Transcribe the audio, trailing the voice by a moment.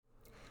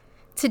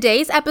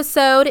Today's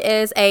episode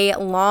is a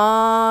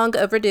long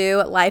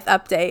overdue life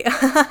update.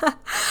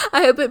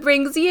 I hope it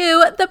brings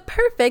you the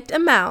perfect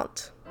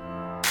amount.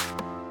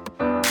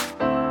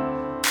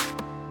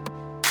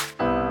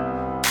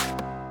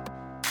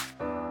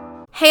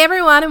 Hey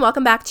everyone, and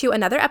welcome back to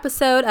another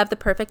episode of The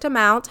Perfect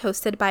Amount,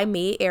 hosted by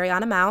me,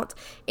 Ariana Mount.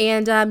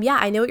 And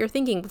I know what you're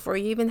thinking before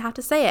you even have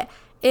to say it.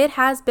 It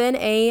has been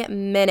a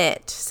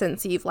minute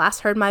since you've last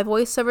heard my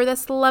voice over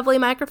this lovely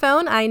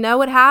microphone. I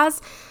know it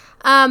has.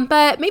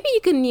 But maybe you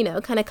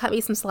can, kind of cut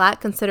me some slack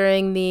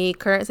considering the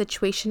current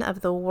situation of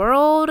the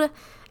world.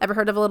 Ever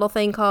heard of a little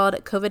thing called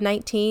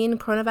COVID-19,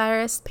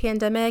 coronavirus,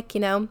 pandemic,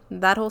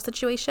 that whole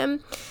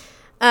situation?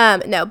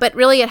 No, but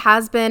really it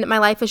has been, my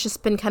life has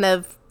just been kind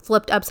of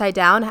flipped upside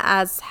down,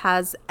 as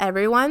has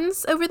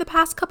everyone's over the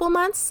past couple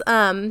months.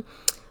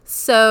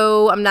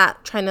 So I'm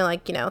not trying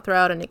to throw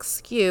out an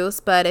excuse,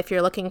 but if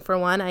you're looking for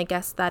one, I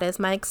guess that is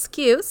my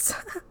excuse.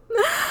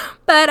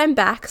 But I'm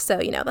back,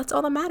 so, that's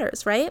all that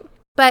matters, right?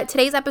 But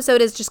today's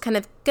episode is just kind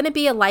of going to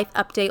be a life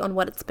update on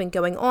what's been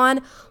going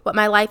on, what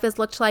my life has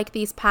looked like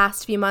these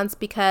past few months,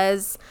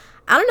 because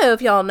I don't know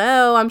if y'all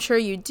know, I'm sure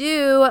you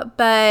do,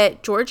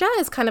 but Georgia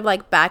is kind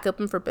of back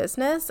open for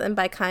business. And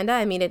by kinda,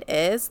 I mean it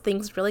is.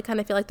 Things really kind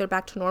of feel like they're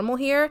back to normal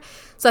here.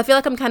 So I feel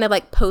like I'm kind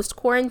of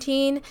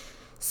post-quarantine.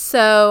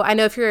 So I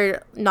know if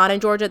you're not in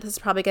Georgia, this is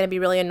probably going to be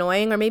really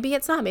annoying, or maybe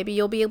it's not. Maybe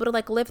you'll be able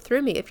to live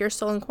through me if you're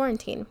still in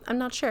quarantine. I'm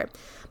not sure.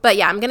 But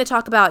yeah, I'm going to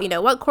talk about,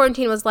 what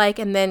quarantine was like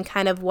and then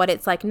kind of what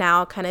it's like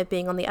now, kind of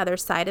being on the other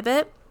side of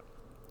it.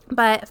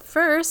 But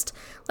first,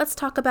 let's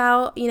talk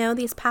about,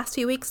 these past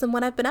few weeks and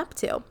what I've been up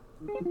to.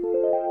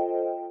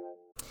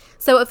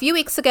 So a few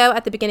weeks ago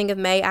at the beginning of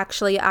May,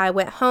 actually, I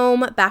went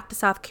home back to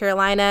South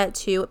Carolina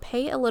to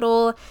pay a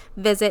little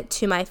visit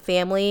to my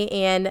family.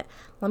 And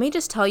let me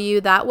just tell you,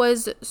 that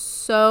was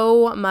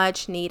so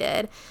much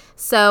needed.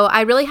 So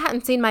I really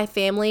hadn't seen my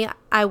family.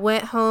 I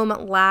went home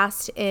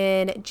last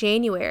in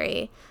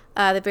January,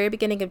 the very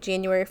beginning of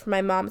January for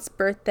my mom's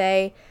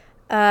birthday.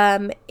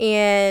 And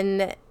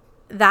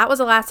that was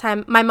the last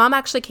time. My mom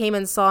actually came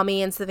and saw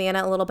me in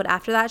Savannah a little bit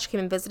after that. She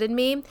came and visited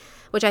me,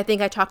 which I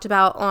think I talked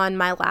about on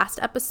my last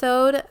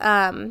episode.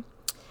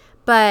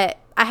 But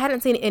I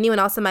hadn't seen anyone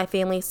else in my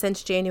family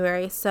since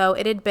January, so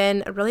it had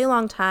been a really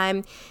long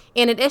time.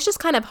 And it is just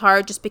kind of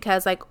hard just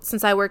because,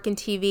 since I work in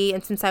TV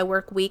and since I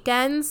work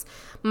weekends,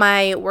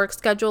 my work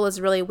schedule is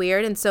really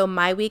weird. And so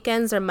my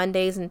weekends are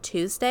Mondays and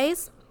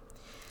Tuesdays.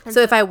 And so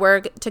if I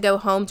were to go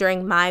home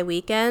during my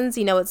weekends,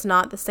 it's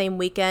not the same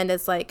weekend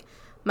as,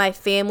 my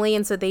family.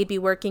 And so they'd be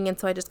working. And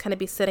so I'd just kind of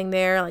be sitting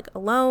there,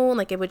 alone.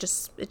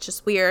 It's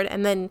just weird.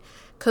 And then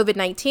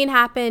COVID-19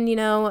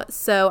 happened,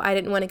 so I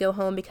didn't want to go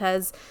home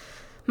because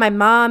my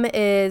mom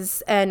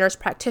is a nurse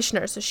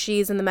practitioner, so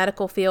she's in the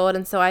medical field,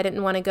 and so I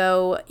didn't want to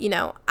go,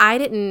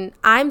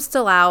 I'm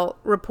still out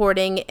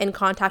reporting, in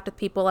contact with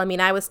people. I mean,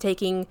 I was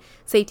taking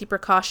safety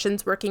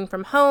precautions, working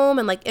from home,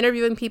 and,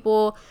 interviewing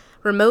people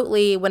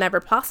remotely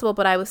whenever possible,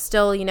 but I was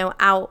still,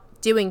 out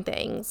doing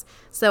things.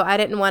 So I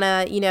didn't want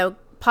to,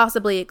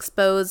 possibly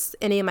expose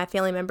any of my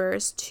family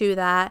members to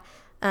that.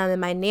 And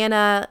my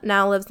Nana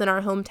now lives in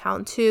our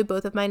hometown too,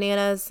 both of my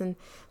Nanas, and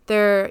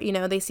they're,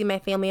 they see my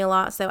family a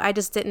lot. So I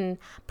just didn't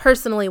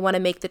personally want to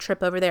make the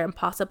trip over there and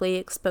possibly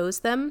expose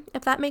them,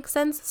 if that makes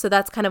sense. So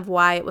that's kind of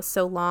why it was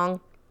so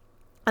long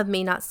of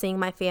me not seeing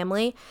my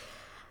family.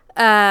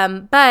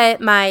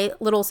 But my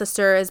little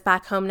sister is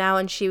back home now,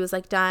 and she was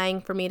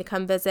dying for me to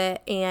come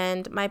visit.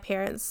 And my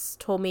parents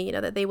told me,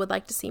 that they would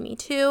like to see me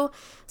too.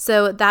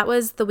 So that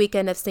was the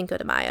weekend of Cinco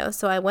de Mayo.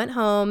 So I went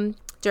home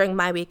during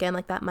my weekend,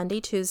 that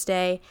Monday,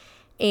 Tuesday,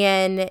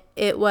 and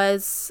it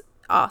was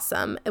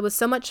awesome. It was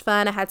so much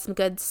fun. I had some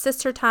good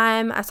sister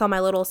time. I saw my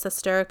little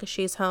sister because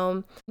she's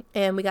home,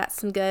 and we got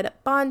some good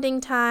bonding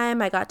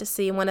time. I got to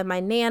see one of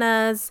my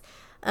Nanas.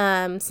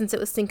 Since it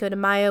was Cinco de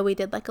Mayo, we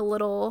did a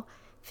little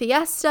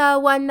fiesta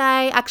one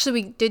night. Actually,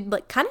 we did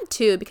kind of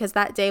two, because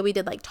that day we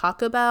did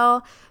Taco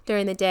Bell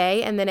during the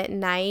day, and then at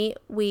night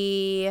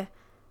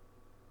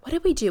what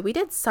did we do? We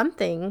did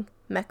something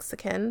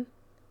Mexican.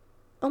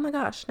 Oh my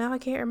gosh, now I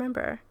can't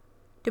remember.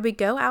 Did we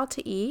go out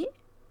to eat?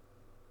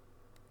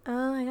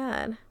 Oh my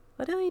god,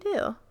 what did we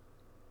do?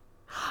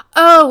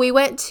 Oh,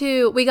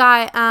 we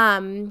got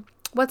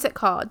what's it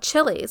called?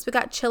 Chili's. We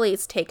got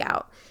Chili's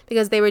takeout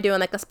because they were doing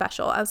a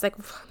special. I was I'm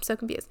so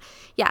confused.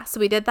 Yeah,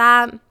 so we did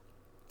that.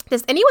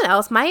 Does anyone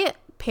else, my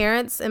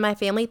parents and my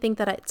family, think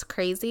that it's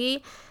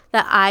crazy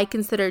that I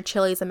consider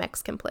Chili's a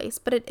Mexican place?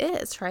 But it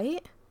is,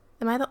 right?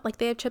 Am I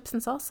they have chips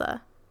and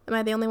salsa? Am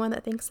I the only one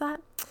that thinks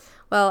that?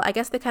 Well, I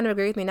guess they kind of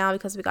agree with me now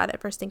because we got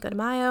it for Cinco de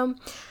Mayo.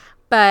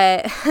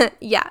 But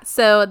yeah,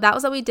 so that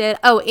was what we did.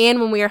 Oh, and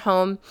when we were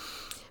home,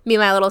 me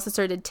and my little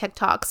sister did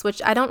TikToks,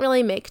 which I don't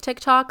really make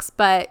TikToks,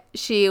 but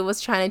she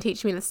was trying to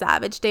teach me the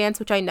Savage dance,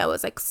 which I know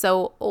is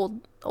so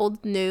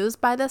old news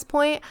by this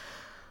point.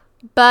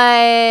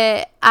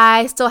 But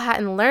I still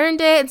hadn't learned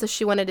it, and so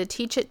she wanted to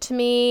teach it to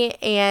me,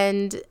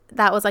 and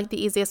that was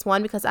the easiest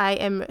one because I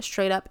am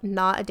straight up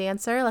not a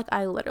dancer.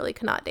 I literally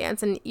cannot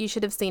dance, and you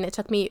should have seen it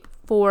took me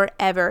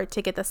forever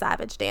to get the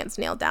Savage dance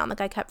nailed down.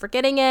 Like, I kept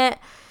forgetting it.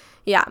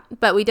 Yeah,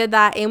 but we did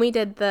that, and we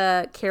did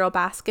the Carole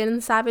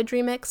Baskin Savage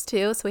remix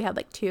too. So we had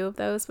like 2 of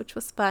those, which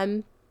was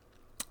fun.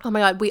 Oh my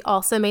God, we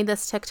also made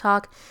this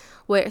TikTok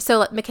where,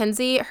 so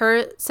Mackenzie,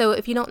 so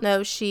if you don't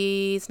know,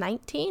 she's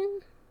 19,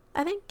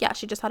 I think. Yeah,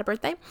 she just had a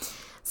birthday.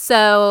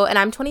 So, and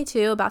I'm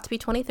 22, about to be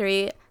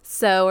 23.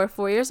 So we're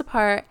 4 years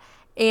apart,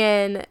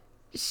 and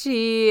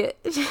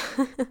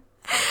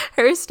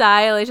her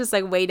style is just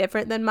like way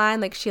different than mine.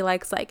 Like, she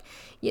likes like,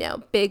 you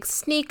know, big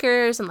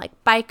sneakers and like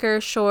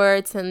biker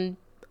shorts and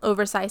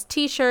oversized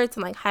t-shirts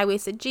and like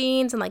high-waisted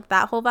jeans and like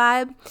that whole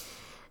vibe.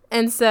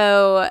 And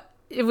so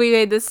we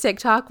made this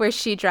TikTok where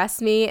she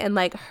dressed me in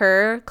like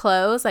her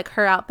clothes, like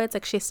her outfits.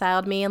 Like, she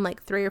styled me in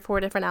like 3 or 4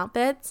 different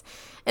outfits.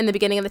 And the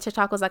beginning of the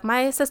TikTok was like,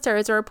 my sister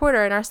is a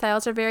reporter and our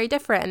styles are very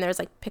different. And there's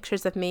like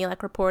pictures of me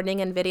like reporting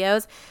and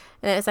videos.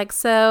 And it's like,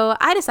 so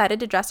I decided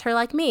to dress her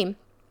like me.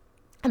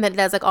 And then it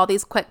does like all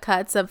these quick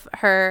cuts of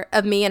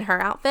me and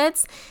her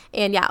outfits.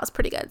 And yeah, it was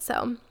pretty good.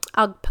 So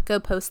I'll go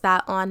post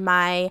that on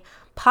my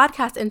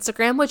podcast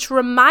Instagram, which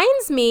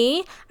reminds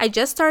me, I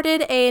just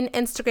started an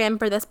Instagram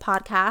for this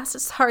podcast.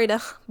 Sorry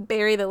to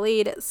bury the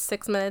lead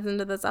 6 minutes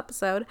into this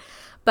episode,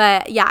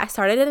 but yeah, I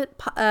started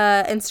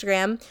an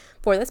Instagram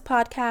for this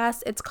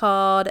podcast. It's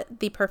called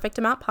The Perfect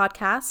Amount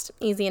Podcast.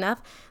 Easy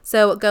enough.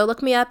 So go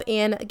look me up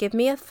and give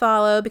me a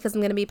follow, because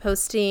I'm going to be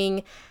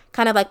posting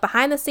kind of like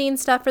behind the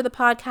scenes stuff for the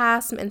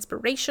podcast, some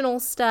inspirational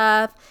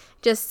stuff,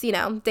 just, you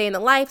know, day in the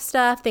life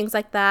stuff, things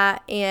like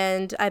that.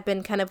 And I've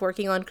been kind of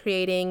working on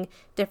creating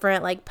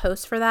different like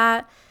posts for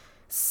that.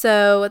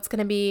 So it's going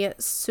to be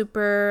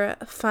super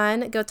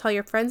fun. Go tell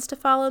your friends to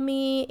follow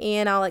me,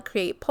 and I'll like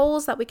create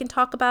polls that we can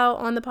talk about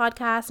on the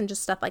podcast and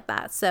just stuff like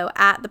that. So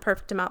at The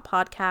Perfect Amount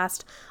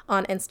Podcast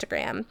on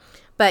Instagram.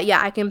 But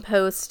yeah, I can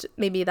post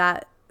maybe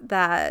that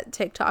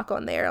TikTok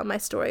on there on my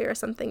story or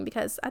something,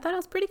 because I thought it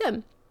was pretty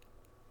good.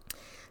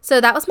 So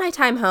that was my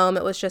time home.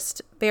 It was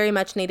just very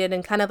much needed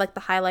and kind of like the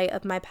highlight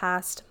of my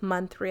past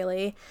month,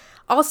 really.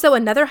 Also,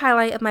 another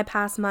highlight of my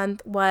past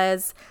month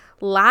was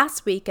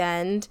last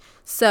weekend.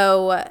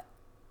 So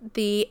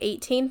the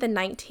 18th and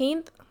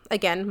 19th,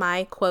 again,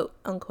 my quote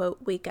unquote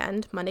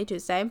weekend, Monday,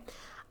 Tuesday,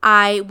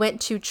 I went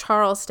to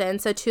Charleston.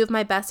 So 2 of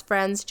my best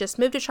friends just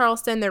moved to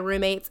Charleston. They're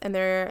roommates and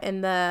they're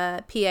in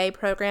the PA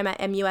program at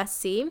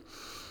MUSC.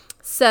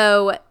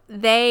 So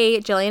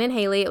Jillian and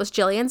Haley, it was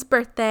Jillian's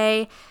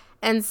birthday.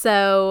 And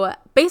so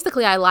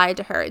basically I lied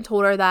to her and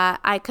told her that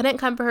I couldn't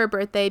come for her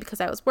birthday because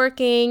I was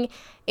working.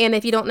 And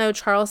if you don't know,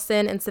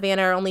 Charleston and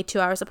Savannah are only 2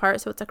 hours apart.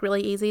 So it's like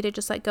really easy to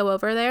just like go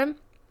over there.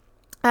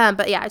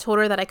 But yeah, I told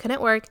her that I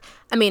couldn't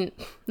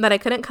that I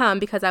couldn't come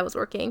because I was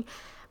working.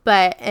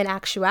 But in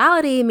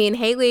actuality, me and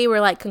Haley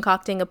were like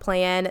concocting a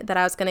plan that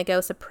I was going to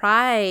go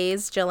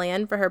surprise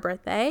Jillian for her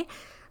birthday.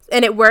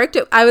 And it worked.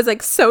 I was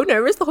like so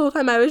nervous the whole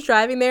time I was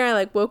driving there. I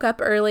like woke up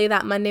early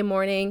that Monday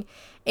morning,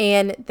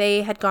 and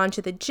they had gone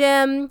to the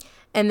gym,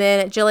 and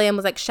then Jillian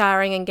was like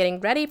showering and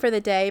getting ready for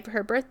the day for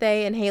her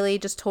birthday, and Haley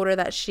just told her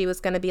that she was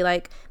going to be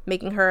like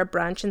making her a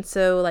brunch, and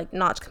so like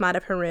not to come out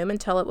of her room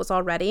until it was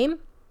all ready.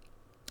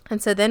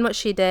 And so then what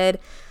she did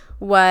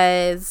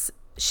was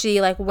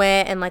she like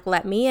went and like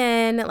let me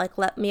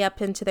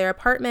up into their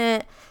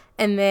apartment,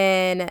 and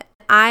then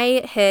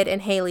I hid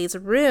in Haley's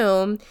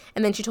room,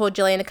 and then she told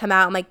Jillian to come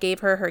out and like gave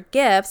her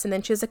gifts, and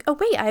then she was like, oh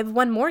wait, I have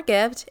one more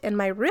gift in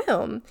my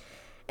room.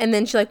 And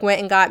then she like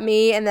went and got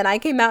me, and then I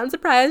came out and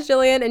surprised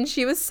Jillian, and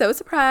she was so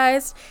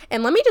surprised.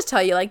 And let me just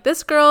tell you, like,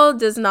 this girl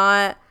does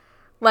not,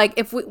 like,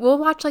 if we'll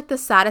watch like the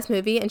saddest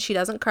movie and she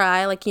doesn't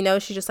cry, like, you know,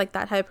 she's just like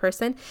that type of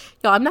person.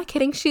 Y'all, I'm not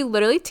kidding. She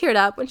literally teared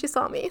up when she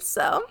saw me.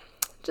 So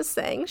just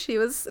saying, she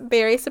was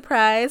very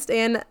surprised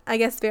and I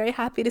guess very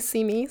happy to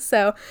see me.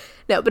 So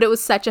no, but it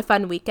was such a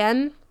fun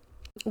weekend.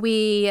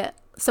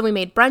 So we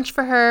made brunch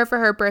for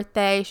her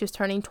birthday. She was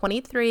turning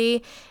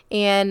 23,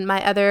 and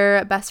my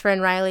other best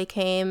friend Riley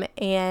came,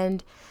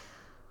 and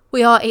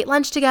we all ate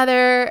lunch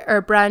together,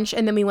 or brunch,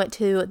 and then we went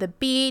to the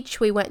beach.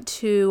 We went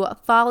to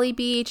Folly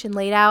Beach and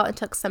laid out and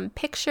took some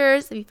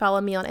pictures. If you follow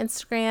me on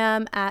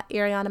Instagram at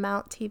Ariana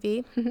Mount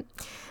TV,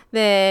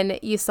 then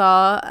you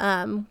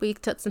saw we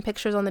took some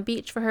pictures on the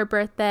beach for her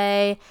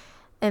birthday.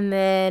 And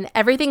then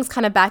everything's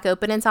kind of back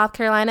open in South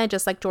Carolina,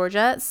 just like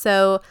Georgia.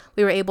 So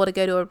we were able to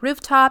go to a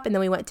rooftop, and then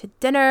we went to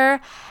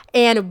dinner.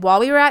 And while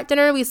we were at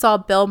dinner, we saw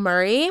Bill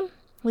Murray,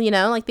 you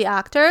know, like the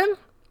actor,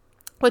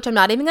 which I'm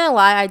not even going to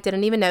lie, I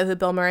didn't even know who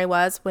Bill Murray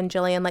was when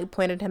Jillian like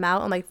pointed him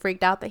out and like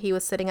freaked out that he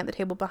was sitting at the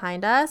table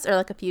behind us, or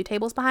like a few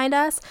tables behind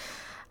us.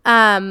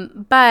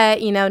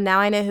 But you know, now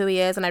I know who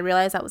he is, and I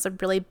realized that was a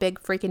really big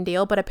freaking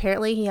deal. But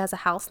apparently he has a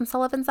house in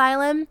Sullivan's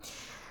Island.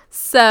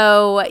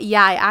 So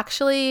yeah, I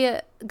actually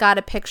got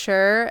a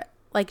picture,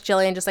 like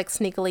Jillian just like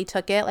sneakily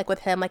took it, like with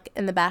him like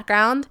in the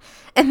background.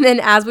 And then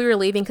as we were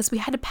leaving, because we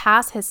had to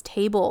pass his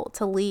table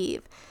to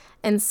leave,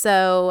 and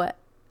so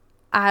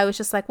I was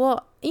just like,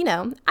 well, you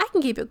know, I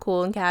can keep it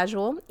cool and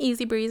casual,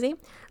 easy breezy.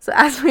 So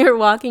as we were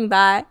walking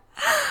by,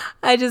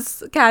 I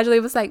just casually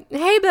was like,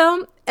 hey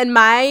Bill. And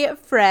my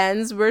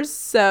friends were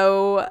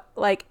so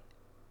like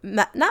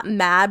not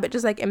mad, but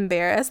just like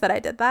embarrassed that I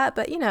did that.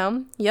 But,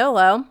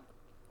 YOLO.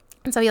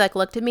 And so he like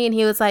looked at me and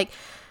he was like,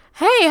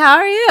 hey, how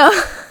are you?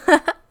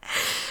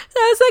 And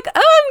I was like,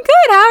 oh, I'm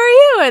good. How are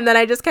you? And then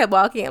I just kept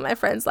walking and my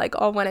friends like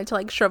all wanted to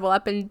like shrivel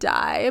up and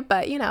die.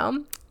 But,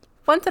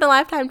 once in a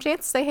lifetime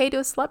chance to say hey to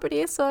a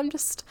celebrity. So I'm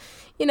just,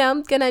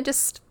 gonna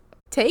just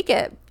take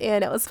it.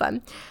 And it was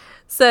fun.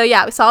 So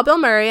yeah, we saw Bill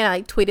Murray and I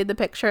like tweeted the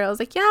picture. I was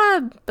like, yeah,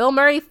 Bill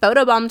Murray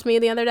photobombed me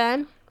the other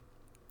day.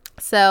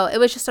 So it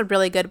was just a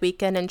really good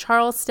weekend in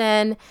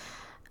Charleston.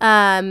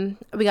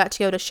 We got to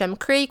go to Shem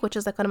Creek, which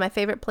is like one of my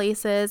favorite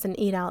places, and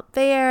eat out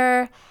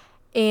there.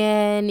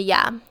 And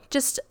yeah,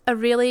 just a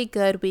really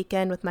good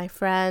weekend with my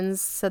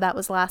friends. So that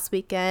was last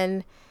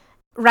weekend.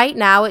 Right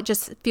now, it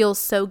just feels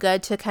so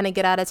good to kind of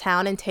get out of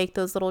town and take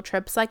those little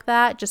trips like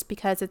that, just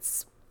because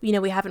it's, we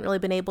haven't really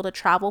been able to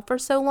travel for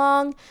so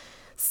long.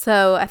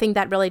 So I think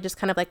that really just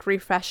kind of like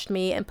refreshed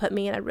me and put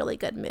me in a really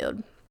good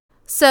mood.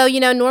 So,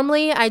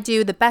 normally I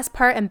do the best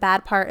part and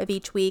bad part of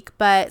each week,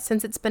 but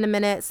since it's been a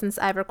minute since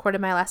I've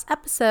recorded my last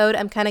episode,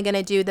 I'm kind of going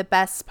to do the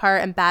best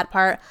part and bad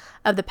part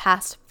of the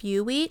past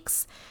few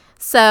weeks.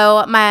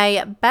 So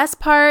my best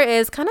part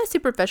is kind of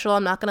superficial,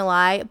 I'm not going to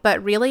lie,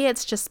 but really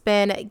it's just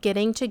been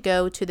getting to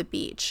go to the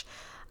beach.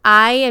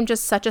 I am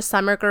just such a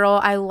summer girl.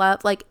 I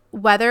love like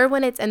weather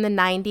when it's in the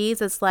 90s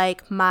is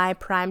like my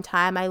prime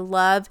time. I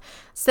love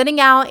sitting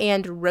out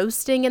and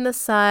roasting in the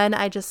sun.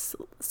 I just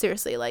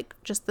seriously like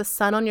just the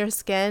sun on your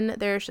skin.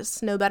 There's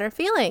just no better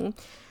feeling.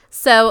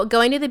 So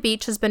going to the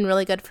beach has been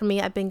really good for me.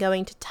 I've been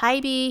going to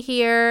Tybee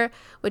here,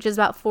 which is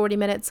about 40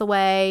 minutes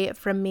away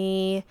from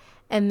me.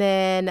 And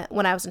then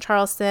when I was in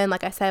Charleston,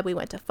 like I said, we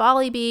went to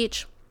Folly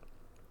Beach.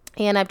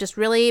 And I've just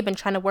really been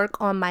trying to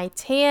work on my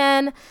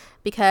tan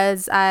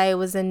because I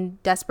was in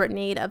desperate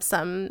need of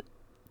some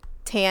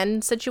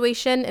tan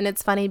situation. And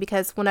it's funny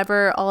because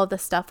whenever all of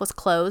this stuff was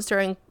closed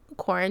during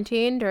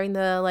quarantine, during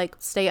the like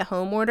stay at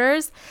home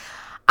orders,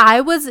 I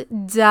was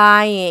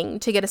dying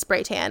to get a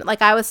spray tan.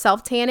 Like I was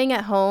self-tanning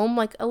at home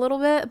like a little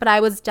bit, but I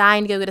was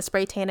dying to go get a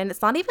spray tan. And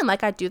it's not even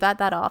like I do that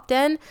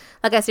often.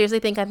 Like I seriously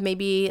think I've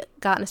maybe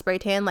gotten a spray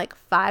tan like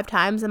 5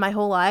 times in my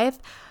whole life.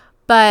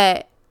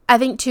 But I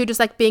think too, just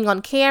like being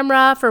on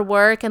camera for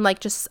work and like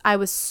just I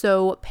was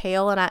so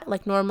pale, and I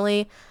like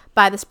normally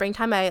by the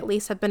springtime I at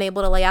least have been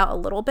able to lay out a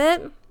little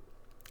bit,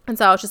 and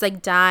so I was just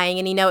like dying,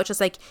 and it's just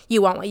like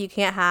you want what you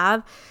can't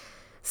have.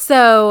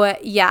 So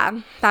yeah,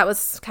 that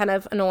was kind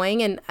of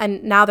annoying,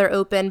 and now they're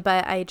open,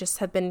 but I just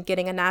have been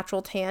getting a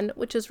natural tan,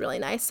 which is really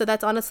nice. So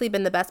that's honestly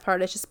been the best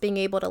part, is just being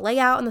able to lay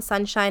out in the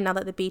sunshine now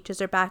that the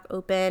beaches are back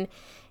open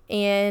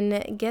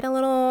and get a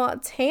little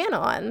tan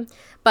on.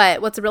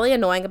 But what's really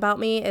annoying about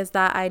me is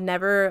that I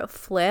never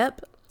flip,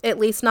 at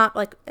least not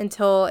like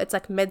until it's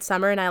like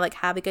midsummer and I like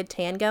have a good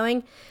tan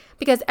going,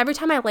 because every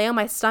time I lay on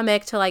my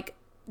stomach to like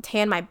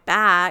tan my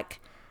back,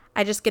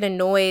 I just get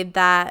annoyed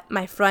that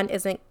my front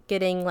isn't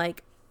getting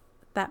like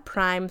that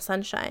prime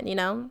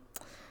sunshine.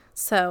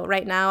 So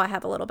right now I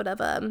have a little bit of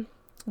a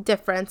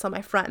difference on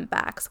my front and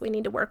back, so we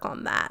need to work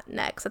on that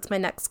next. That's my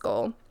next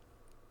goal.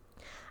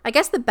 I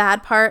guess the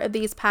bad part of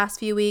these past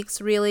few weeks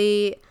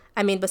really,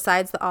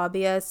 besides the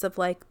obvious of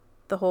like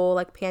the whole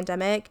like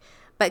pandemic,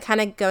 but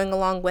kind of going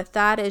along with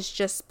that is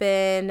just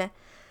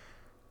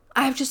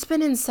I've just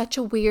been in such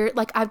a weird,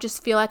 like I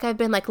just feel like I've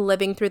been like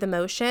living through the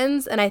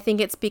motions. And I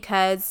think it's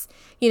because,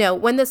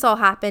 when this all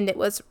happened, it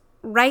was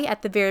right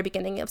at the very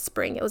beginning of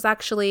spring. It was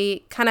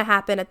actually kind of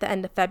happened at the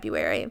end of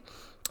February.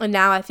 And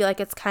now I feel like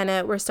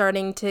we're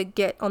starting to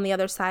get on the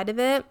other side of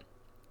it.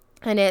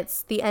 And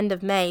it's the end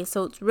of May,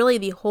 so it's really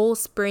the whole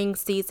spring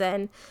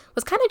season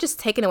was kind of just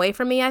taken away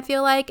from me, I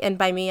feel like. And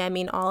by me, I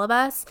mean all of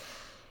us.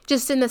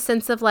 Just in the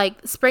sense of like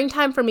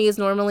springtime for me is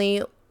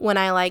normally when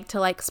I like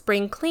to like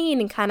spring clean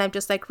and kind of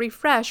just like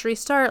refresh,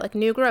 restart, like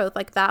new growth,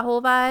 like that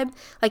whole vibe.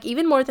 Like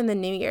even more than the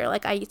new year,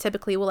 like I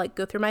typically will like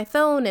go through my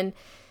phone and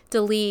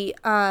delete,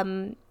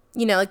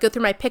 like go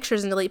through my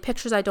pictures and delete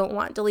pictures I don't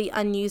want, delete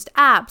unused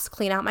apps,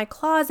 clean out my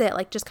closet,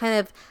 like just kind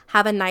of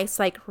have a nice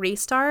like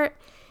restart.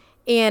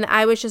 And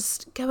I was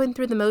just going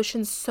through the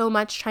motions so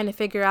much, trying to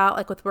figure out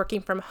like with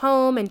working from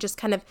home and just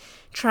kind of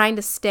trying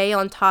to stay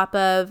on top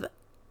of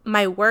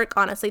my work.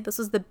 Honestly, this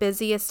was the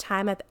busiest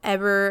time I've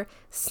ever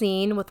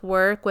seen with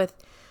work, with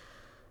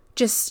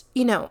just,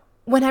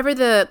 whenever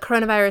the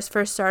coronavirus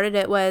first started,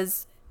 it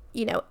was,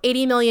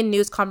 80 million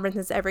news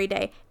conferences every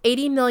day,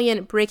 80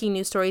 million breaking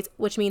news stories,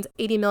 which means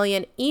 80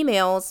 million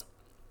emails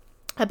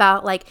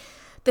about like,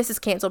 this is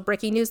canceled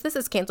breaking news, this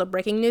is canceled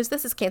breaking news,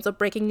 this is canceled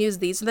breaking news,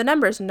 these are the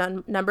numbers,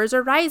 numbers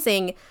are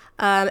rising,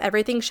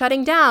 everything's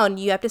shutting down,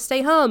 you have to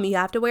stay home, you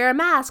have to wear a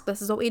mask,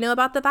 this is what we know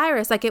about the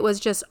virus. Like it was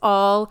just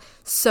all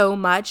so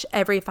much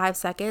every 5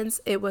 seconds.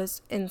 It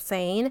was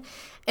insane.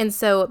 And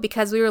so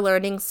because we were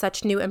learning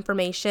such new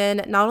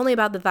information, not only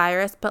about the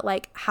virus, but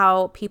like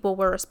how people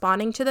were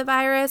responding to the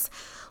virus,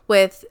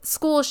 with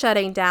school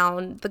shutting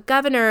down, the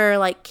governor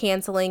like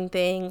canceling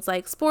things,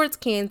 like sports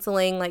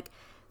canceling, like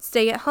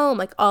stay at home,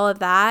 like all of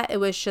that. It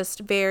was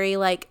just very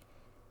like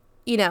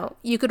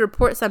you could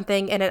report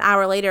something and an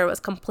hour later it was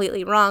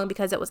completely wrong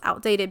because it was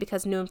outdated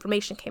because new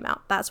information came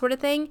out, that sort of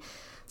thing.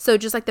 So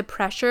just like the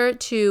pressure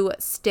to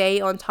stay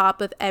on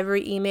top of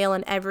every email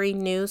and every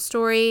news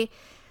story,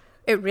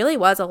 it really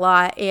was a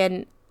lot.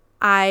 And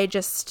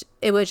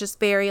it was just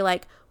very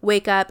like,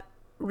 wake up,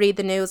 read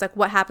the news, like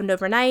what happened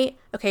overnight,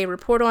 okay,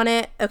 report on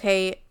it,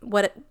 okay,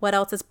 what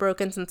else is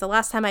broken since the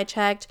last time I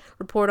checked,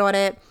 report on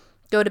it,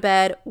 go to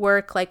bed,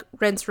 work, like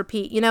rinse,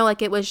 repeat,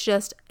 like it was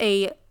just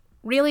a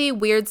really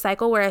weird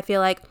cycle where I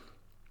feel like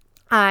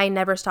I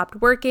never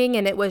stopped working,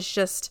 and it was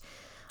just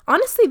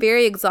honestly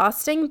very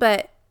exhausting.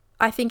 But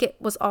I think it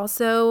is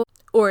also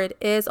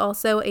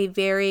a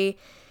very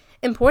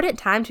important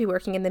time to be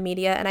working in the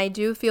media, and I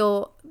do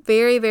feel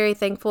very, very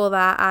thankful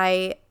that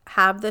I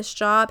have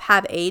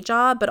a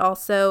job, but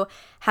also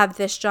have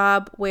this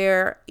job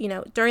where,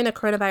 during the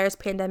coronavirus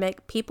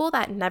pandemic, people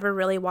that never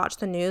really watch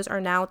the news are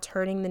now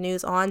turning the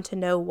news on to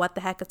know what the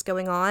heck is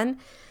going on.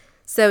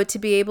 So to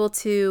be able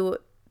to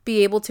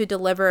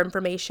deliver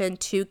information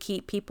to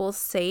keep people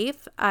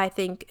safe, I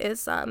think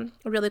is a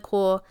really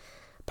cool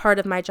part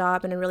of my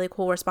job and a really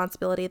cool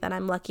responsibility that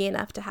I'm lucky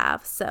enough to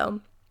have.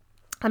 So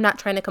I'm not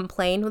trying to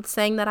complain with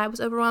saying that I was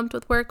overwhelmed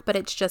with work, but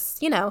it's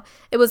just,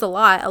 it was a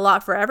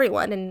lot for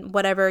everyone and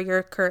whatever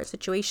your current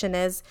situation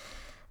is.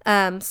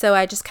 So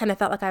I just kind of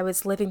felt like I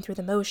was living through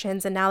the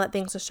motions, and now that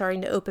things are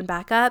starting to open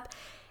back up,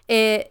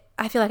 I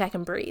feel like I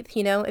can breathe,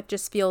 it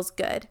just feels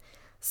good.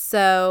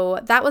 So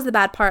that was the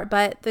bad part,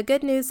 but the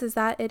good news is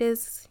that it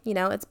is,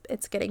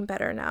 it's getting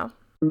better now.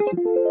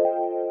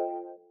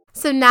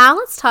 So now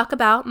let's talk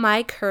about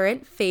my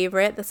current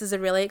favorite. This is a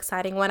really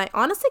exciting one. I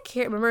honestly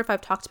can't remember if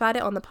I've talked about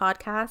it on the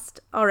podcast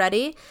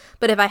already,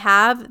 but if I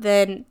have,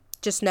 then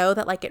just know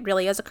that like it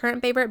really is a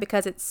current favorite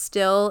because it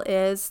still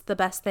is the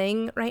best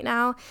thing right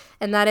now,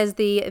 and that is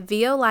the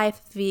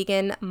Violife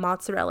vegan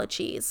mozzarella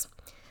cheese.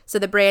 So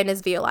the brand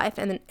is Violife,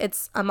 and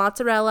it's a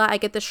mozzarella. I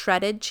get the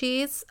shredded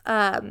cheese,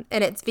 and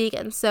it's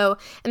vegan. So,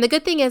 and the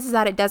good thing is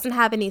that it doesn't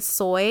have any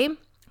soy.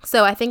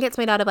 So I think it's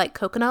made out of like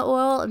coconut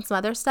oil and some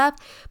other stuff,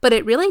 but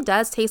it really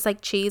does taste like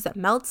cheese. It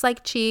melts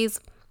like cheese,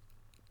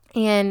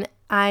 and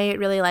I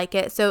really like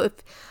it. So if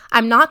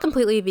I'm not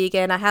completely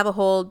vegan, I have a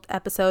whole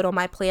episode on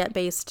my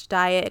plant-based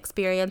diet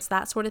experience,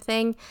 that sort of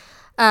thing.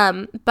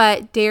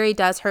 But dairy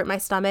does hurt my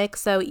stomach.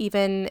 So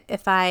even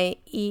if I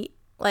eat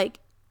like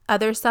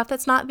other stuff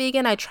that's not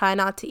vegan, I try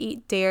not to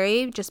eat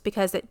dairy just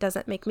because it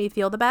doesn't make me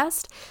feel the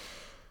best.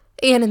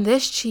 And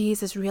this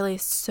cheese is really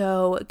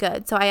so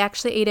good. So I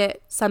actually ate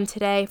it some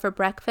today for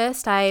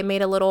breakfast. I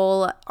made a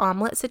little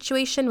omelet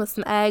situation with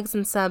some eggs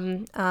and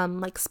some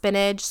like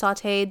spinach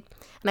sauteed,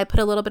 and I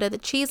put a little bit of the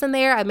cheese in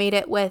there. I made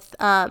it with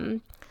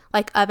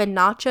like oven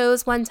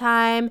nachos one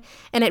time,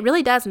 and it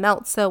really does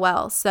melt so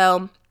well.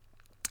 So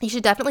you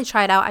should definitely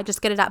try it out. I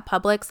just get it at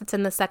Publix. It's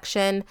in the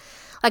section,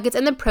 like it's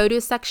in the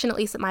produce section, at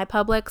least at my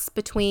Publix,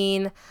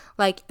 between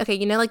like,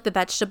 okay, like the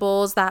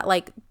vegetables that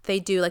like they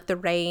do like the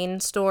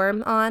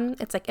rainstorm on.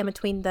 It's like in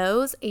between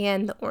those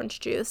and the orange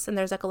juice. And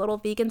there's like a little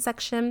vegan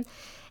section.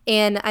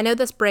 And I know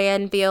this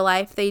brand,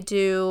 Violife, they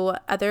do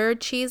other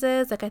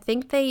cheeses. Like I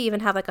think they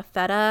even have like a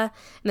feta,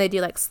 and they do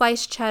like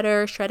sliced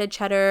cheddar, shredded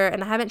cheddar.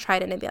 And I haven't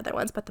tried any of the other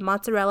ones, but the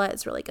mozzarella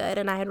is really good.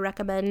 And I would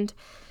recommend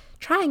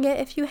trying it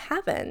if you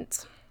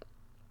haven't.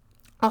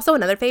 Also,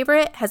 another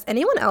favorite, has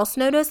anyone else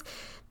noticed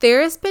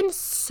there has been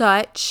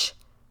such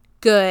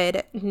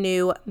good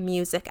new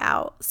music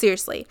out?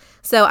 Seriously.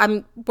 So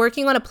I'm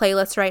working on a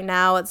playlist right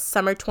now. It's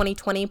Summer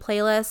 2020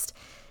 playlist,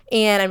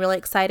 and I'm really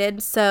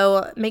excited.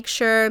 So make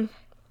sure,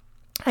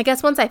 I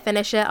guess once I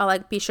finish it, I'll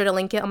like be sure to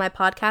link it on my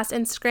podcast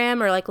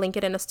Instagram or like link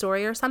it in a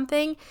story or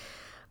something.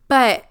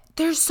 But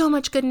there's so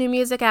much good new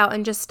music out,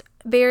 and just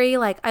very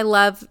like, I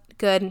love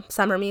good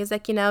summer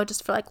music,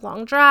 just for like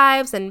long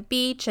drives and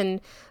beach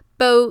and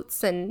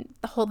boats and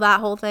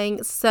that whole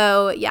thing.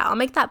 So yeah, I'll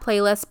make that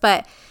playlist.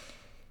 But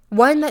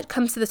one that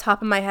comes to the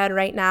top of my head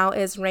right now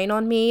is Rain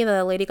on Me,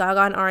 the Lady Gaga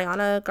and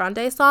Ariana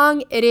Grande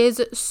song. It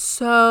is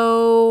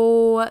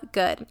so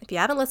good. If you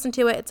haven't listened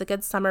to it, it's a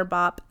good summer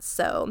bop.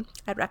 So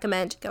I'd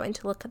recommend going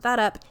to look that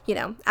up,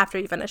 after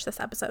you finish this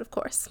episode, of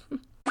course.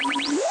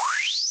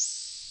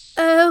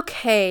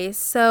 Okay,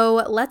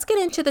 so let's get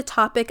into the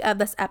topic of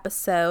this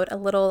episode, a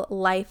little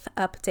life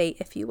update,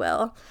 if you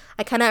will.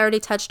 I kind of already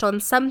touched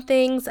on some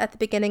things at the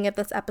beginning of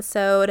this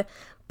episode,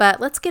 but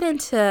let's get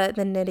into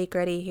the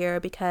nitty-gritty here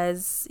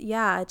because,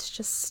 yeah, it's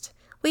just,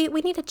 we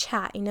need to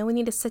chat, we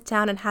need to sit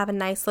down and have a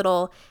nice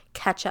little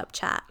catch-up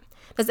chat.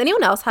 Does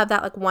anyone else have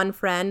that, like, one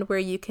friend where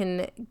you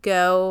can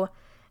go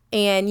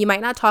and you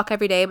might not talk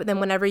every day, but then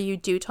whenever you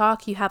do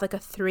talk, you have like a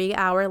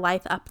 3-hour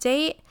life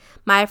update?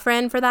 My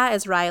friend for that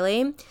is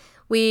Riley.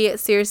 We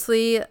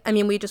seriously,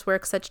 we just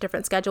work such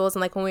different schedules.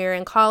 And like when we were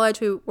in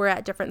college, we were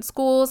at different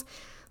schools.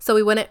 So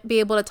we wouldn't be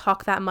able to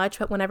talk that much.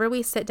 But whenever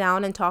we sit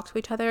down and talk to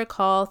each other,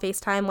 call,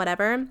 FaceTime,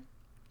 whatever,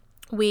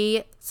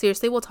 we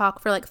seriously will talk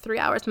for like 3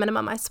 hours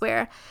minimum, I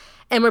swear.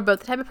 And we're both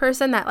the type of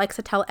person that likes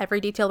to tell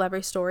every detail of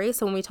every story.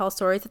 So when we tell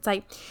stories, it's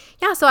like,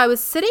 yeah, so I was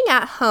sitting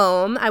at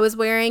home. I was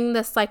wearing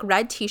this like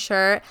red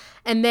t-shirt.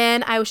 And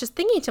then I was just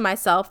thinking to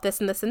myself this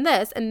and this and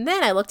this. And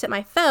then I looked at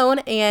my phone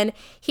and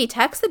he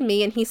texted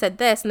me and he said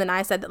this. And then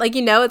I said that. Like,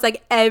 it's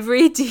like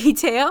every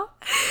detail.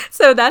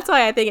 So that's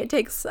why I think it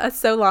takes us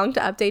so long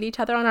to update each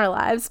other on our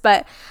lives.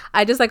 But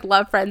I just like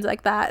love friends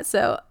like that.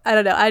 So I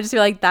don't know. I just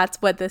feel like that's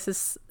what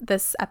this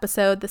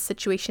episode, this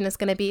situation is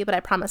going to be. But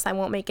I promise I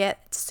won't make it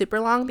super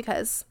long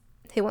because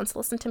who wants to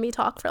listen to me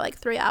talk for like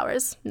 3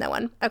 hours? No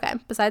one. Okay.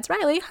 Besides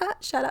Riley.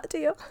 Shout out to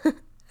you.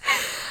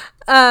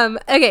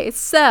 Okay.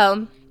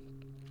 So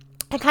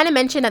I kind of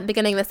mentioned at the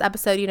beginning of this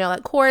episode,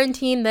 like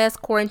quarantine this,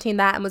 quarantine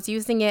that, and was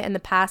using it in the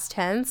past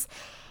tense.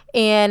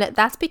 And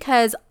that's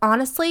because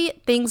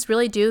honestly, things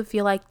really do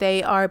feel like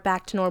they are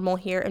back to normal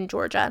here in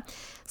Georgia.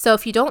 So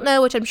if you don't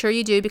know, which I'm sure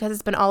you do because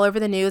it's been all over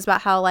the news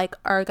about how like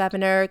our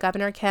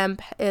Governor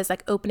Kemp is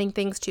like opening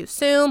things too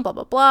soon, blah,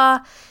 blah, blah.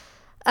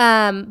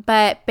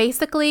 But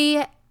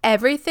basically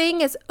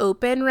everything is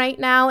open right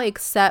now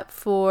except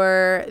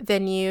for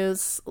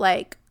venues,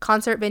 like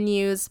concert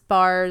venues,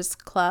 bars,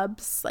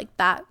 clubs, like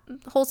that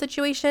whole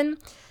situation.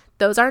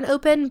 Those aren't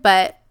open,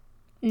 but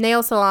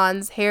nail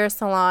salons, hair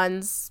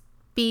salons,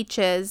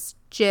 beaches,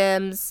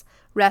 gyms,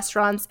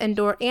 restaurants,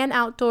 indoor and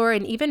outdoor,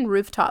 and even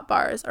rooftop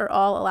bars are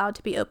all allowed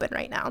to be open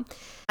right now.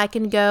 I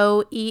can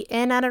go eat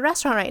in at a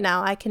restaurant right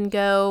now. I can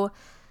go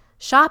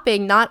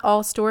shopping. Not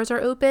all stores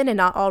are open and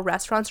not all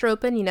restaurants are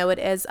open. It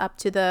is up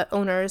to the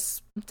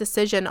owner's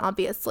decision,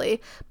 obviously,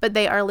 but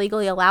they are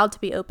legally allowed to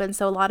be open.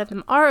 So a lot of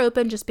them are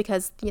open just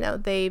because,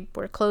 they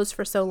were closed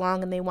for so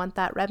long and they want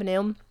that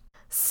revenue.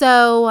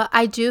 So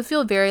I do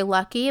feel very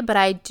lucky, but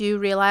I do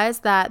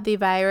realize that the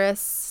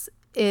virus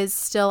is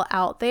still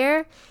out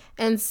there.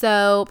 And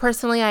so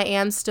personally, I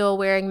am still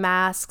wearing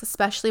masks,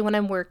 especially when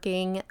I'm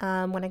working.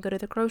 When I go to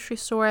the grocery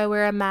store, I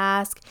wear a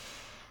mask.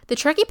 The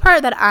tricky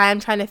part that I'm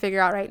trying to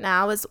figure out right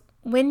now is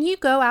when you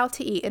go out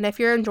to eat, and if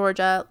you're in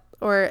Georgia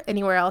or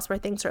anywhere else where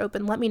things are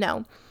open, let me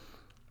know.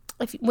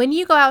 When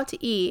you go out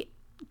to eat,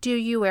 do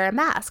you wear a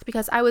mask?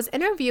 Because I was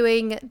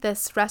interviewing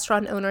this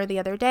restaurant owner the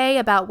other day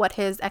about what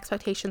his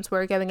expectations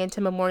were going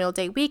into Memorial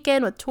Day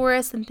weekend with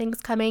tourists and things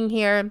coming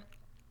here.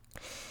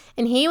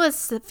 And he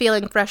was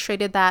feeling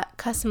frustrated that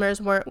customers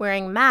weren't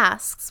wearing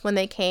masks when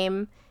they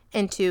came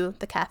into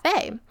the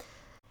cafe.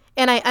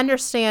 And I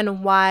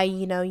understand why,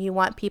 you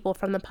want people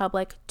from the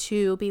public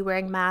to be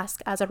wearing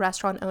masks as a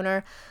restaurant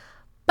owner.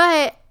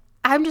 But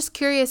I'm just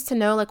curious to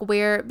know, like,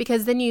 where,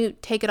 because then you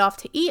take it off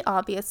to eat,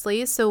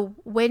 obviously. So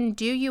when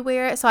do you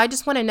wear it? So I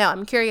just want to know.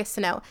 I'm curious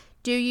to know.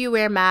 Do you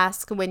wear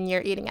masks when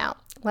you're eating out?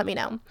 Let me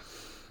know.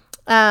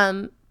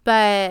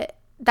 But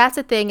that's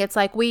the thing. It's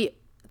like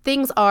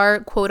things are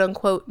quote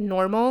unquote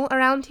normal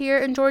around here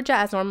in Georgia,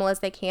 as normal as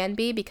they can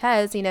be,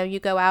 because, you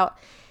go out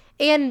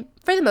and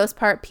for the most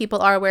part,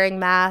 people are wearing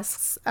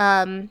masks.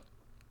 And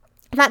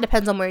that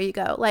depends on where you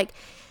go. Like,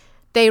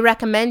 they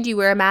recommend you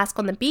wear a mask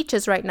on the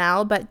beaches right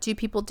now, but do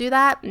people do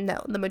that?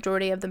 No, the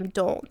majority of them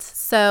don't.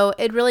 So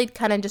it really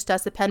kind of just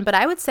does depend. But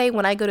I would say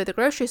when I go to the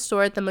grocery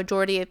store, the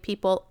majority of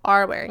people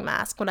are wearing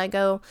masks. When I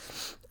go,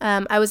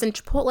 I was in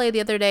Chipotle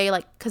the other day,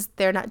 like, because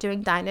they're not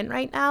doing dine-in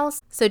right now.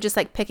 So just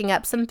like picking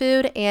up some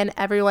food, and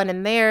everyone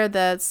in there,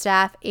 the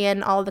staff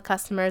and all the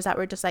customers that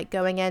were just like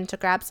going in to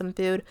grab some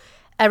food,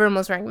 everyone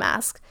was wearing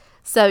masks.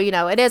 So,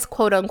 it is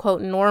quote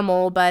unquote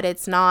normal, but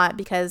it's not,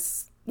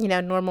 because,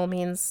 normal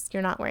means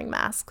you're not wearing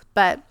masks.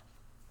 But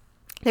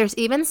there's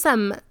even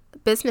some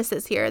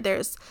businesses here.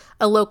 There's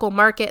a local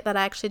market that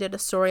I actually did a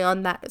story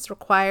on that is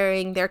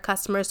requiring their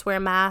customers to wear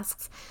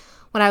masks.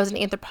 When I was in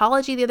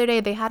Anthropologie the other day,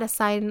 they had a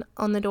sign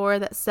on the door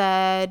that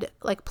said,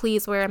 like,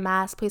 please wear a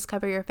mask, please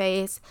cover your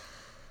face.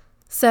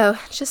 So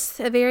just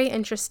a very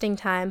interesting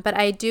time, but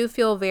I do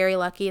feel very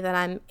lucky that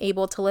I'm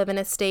able to live in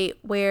a state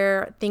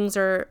where things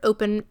are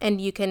open and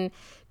you can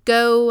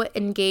go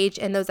engage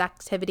in those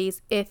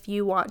activities if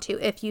you want to,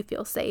 if you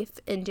feel safe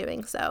in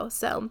doing so.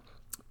 So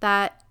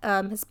that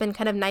has been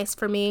kind of nice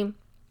for me.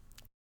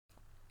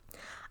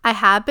 I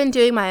have been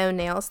doing my own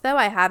nails, though.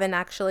 I haven't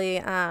actually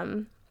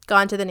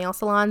gone to the nail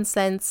salon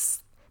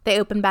since they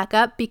opened back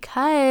up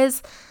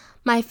because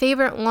my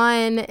favorite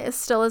one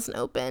still isn't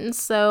open,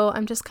 so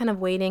I'm just kind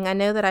of waiting. I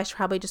know that I should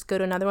probably just go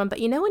to another one,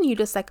 but when you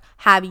just like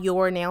have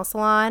your nail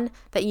salon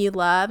that you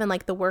love and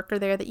like the worker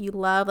there that you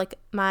love, like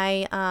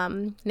my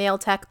nail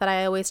tech that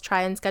I always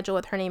try and schedule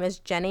with, her name is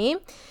Jenny,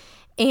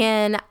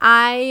 and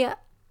I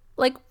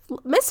like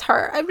miss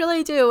her. I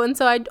really do, and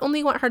so I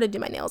only want her to do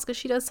my nails because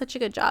she does such a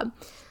good job.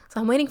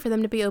 So I'm waiting for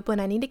them to be open.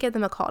 I need to give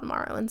them a call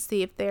tomorrow and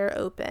see if they're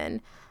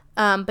open.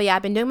 But yeah,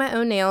 I've been doing my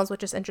own nails,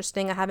 which is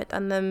interesting. I haven't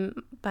done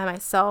them by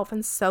myself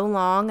in so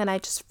long, and I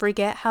just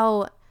forget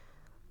how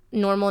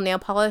normal nail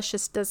polish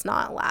just does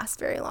not last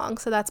very long.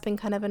 So that's been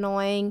kind of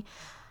annoying.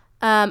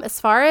 As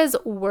far as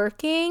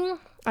working,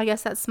 I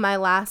guess that's my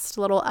last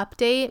little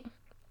update,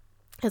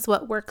 is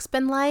what work's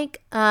been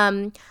like.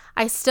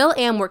 I still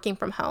am working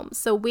from home.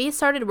 So we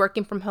started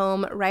working from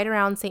home right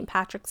around St.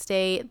 Patrick's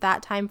Day,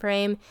 that time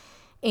frame.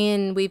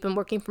 and we've been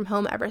working from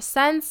home ever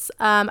since.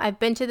 I've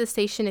been to the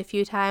station a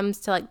few times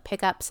to like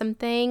pick up some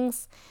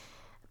things,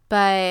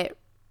 but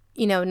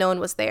no one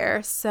was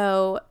there.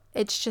 So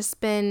it's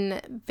just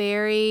been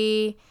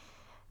very,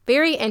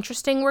 very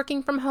interesting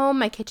working from home.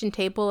 My kitchen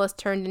table has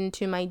turned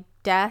into my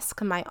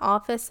desk, my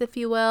office, if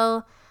you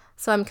will.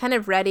 So I'm kind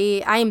of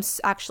ready. I am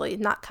actually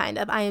not kind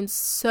of. I am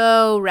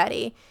so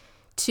ready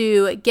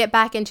to get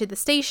back into the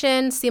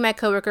station, see my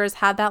coworkers,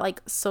 have that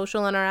like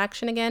social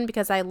interaction again,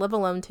 because I live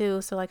alone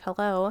too. So like,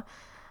 hello.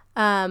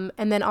 And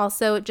then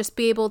also just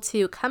be able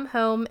to come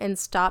home and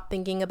stop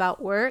thinking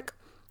about work,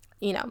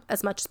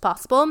 as much as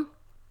possible.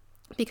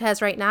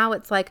 Because right now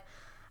it's like,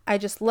 I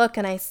just look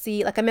and I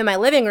see, like I'm in my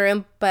living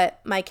room,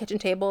 but my kitchen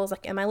table is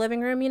like in my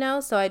living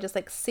room, so I just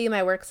like see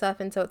my work stuff.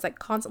 And so it's like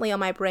constantly on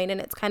my brain and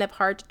it's kind of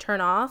hard to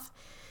turn off.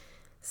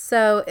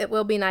 So it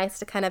will be nice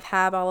to kind of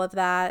have all of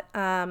that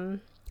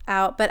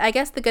out. But I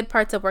guess the good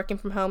parts of working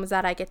from home is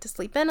that I get to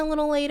sleep in a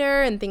little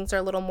later and things are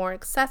a little more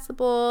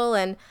accessible,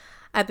 and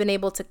I've been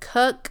able to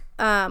cook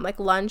like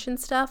lunch and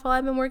stuff while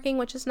I've been working,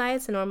 which is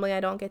nice, and normally I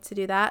don't get to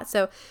do that.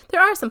 So there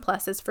are some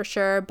pluses for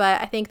sure,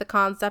 but I think the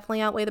cons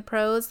definitely outweigh the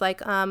pros.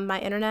 Like my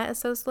internet is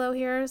so slow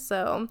here,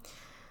 so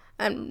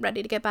I'm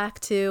ready to get back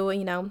to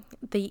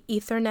the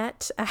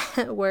Ethernet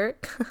at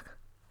work.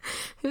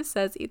 Who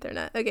says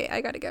Ethernet? Okay,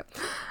 I gotta go.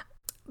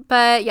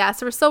 But yeah,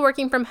 so we're still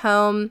working from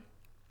home.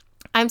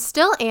 I'm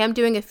still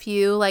doing a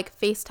few like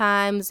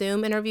FaceTime,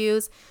 Zoom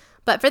interviews,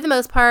 but for the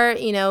most part,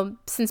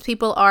 since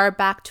people are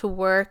back to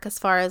work as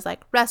far as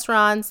like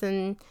restaurants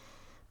and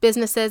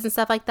businesses and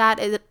stuff like that,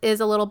 it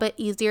is a little bit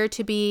easier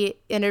to be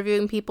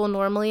interviewing people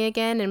normally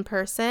again in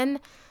person.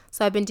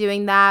 So I've been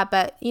doing that,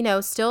 but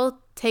still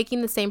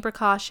taking the same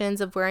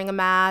precautions of wearing a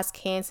mask,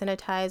 hand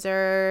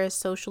sanitizer,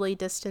 socially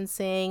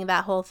distancing,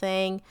 that whole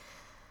thing.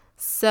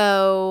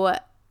 So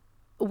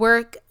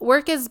work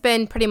has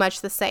been pretty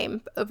much the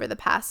same over the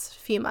past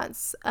few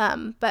months,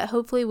 but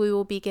hopefully we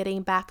will be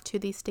getting back to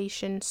the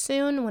station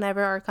soon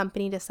whenever our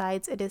company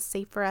decides it is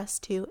safe for us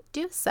to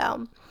do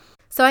so.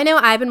 So I know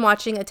I've been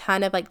watching a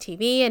ton of like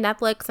TV and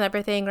Netflix and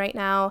everything right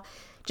now,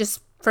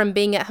 just from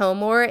being at home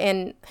more,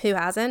 and who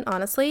hasn't,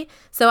 honestly.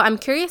 So I'm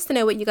curious to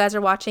know what you guys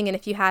are watching and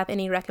if you have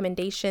any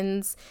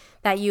recommendations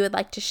that you would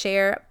like to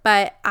share.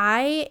 But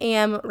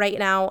I'm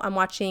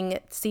watching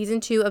season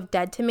 2 of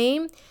Dead to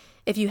Me.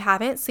 If you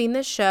haven't seen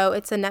this show,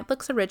 it's a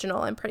Netflix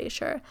original, I'm pretty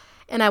sure.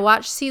 And I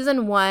watched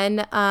season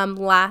 1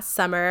 last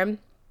summer.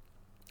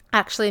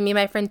 Actually, me and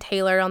my friend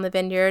Taylor on the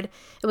Vineyard.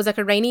 It was like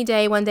a rainy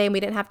day one day and we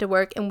didn't have to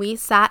work. And we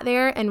sat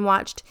there and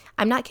watched,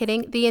 I'm not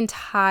kidding, the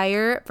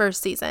entire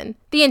first season,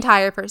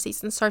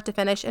 start to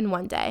finish in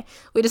one day.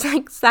 We just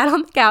like sat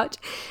on the couch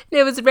and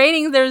it was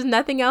raining. There was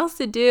nothing else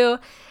to do.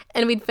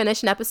 And we'd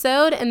finish an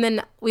episode and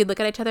then we'd look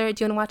at each other.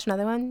 Do you want to watch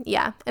another one?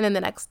 Yeah. And then the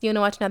next, do you want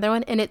to watch another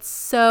one? And it's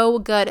so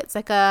good. It's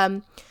like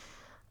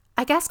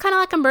I guess kind of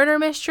like a murder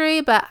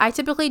mystery, but I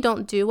typically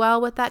don't do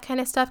well with that kind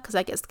of stuff because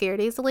I get scared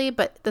easily.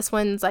 But this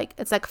one's like,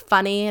 it's like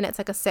funny and it's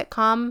like a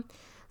sitcom.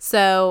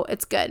 So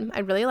it's good. I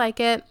really like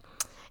it.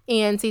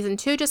 And season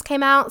 2 just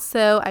came out.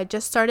 So I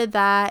just started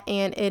that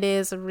and it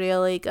is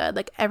really good.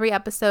 Like every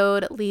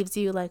episode leaves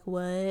you like,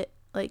 what?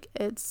 Like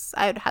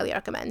I would highly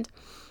recommend.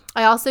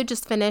 I also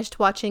just finished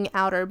watching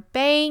Outer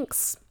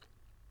Banks,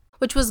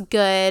 which was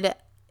good.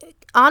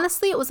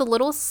 Honestly, it was a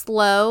little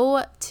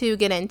slow to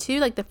get into.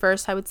 Like the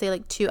first, I would say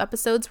like 2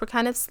 episodes were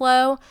kind of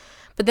slow,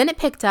 but then it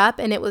picked up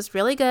and it was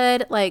really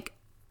good. Like,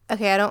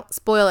 okay,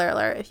 spoiler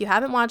alert. If you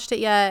haven't watched it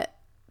yet,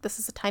 this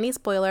is a tiny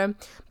spoiler,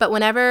 but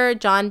whenever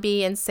John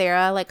B and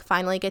Sarah like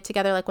finally get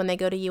together, like when they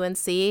go to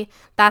UNC,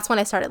 that's when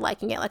I started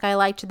liking it. Like I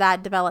liked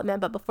that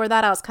development, but before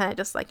that I was kind of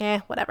just like,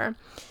 whatever.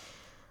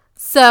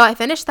 So I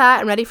finished that.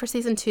 I'm ready for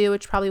season 2,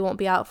 which probably won't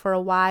be out for a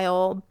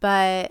while,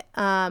 but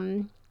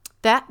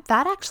that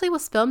actually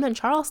was filmed in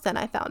Charleston,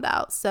 I found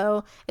out.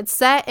 So it's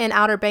set in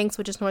Outer Banks,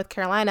 which is North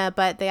Carolina,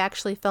 but they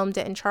actually filmed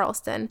it in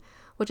Charleston,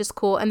 which is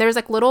cool. And there's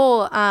like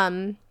little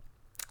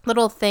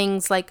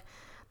things, like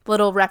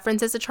little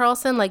references to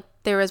Charleston. Like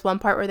there was one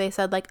part where they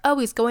said like, oh,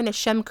 he's going to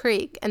Shem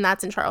Creek, and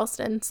that's in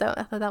Charleston. So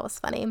I thought that was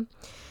funny.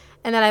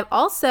 And then I've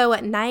also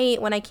at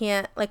night when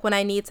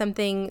I need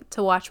something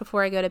to watch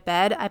before I go to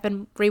bed, I've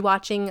been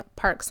rewatching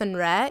Parks and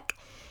Rec.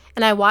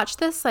 And I watched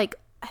this like,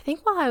 I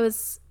think while I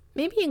was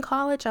maybe in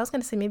college, I was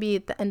going to say maybe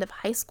at the end of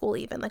high school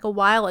even, like a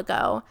while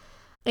ago.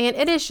 And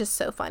it is just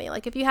so funny.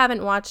 Like if you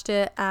haven't watched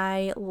it,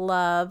 I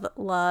love,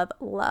 love,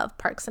 love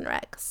Parks and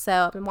Rec.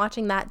 So I've been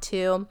watching that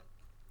too.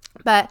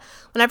 But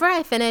whenever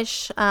I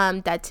finish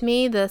Dead to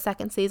Me, the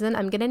second season,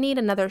 I'm going to need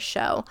another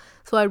show.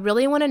 So I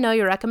really want to know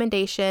your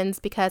recommendations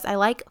because I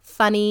like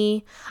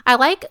funny. I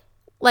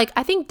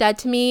think Dead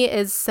to Me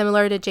is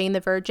similar to Jane the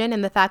Virgin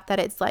in the fact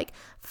that it's like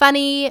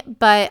funny,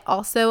 but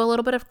also a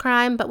little bit of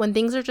crime. But when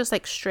things are just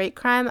like straight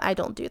crime, I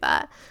don't do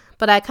that.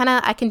 But I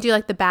can do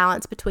like the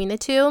balance between the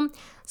two.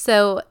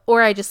 So,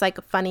 or I just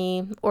like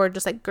funny or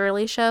just like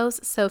girly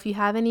shows. So if you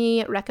have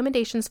any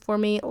recommendations for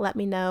me, let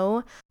me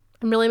know.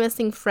 I'm really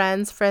missing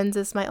Friends. Friends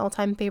is my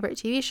all-time favorite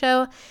TV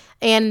show,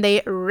 and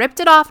they ripped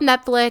it off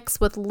Netflix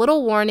with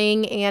little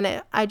warning,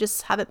 and I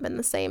just haven't been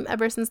the same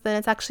ever since then.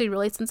 It's actually a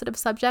really sensitive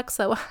subject,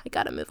 so I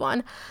gotta move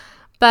on.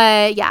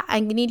 But yeah, I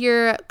need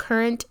your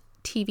current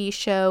TV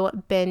show,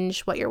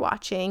 binge what you're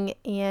watching,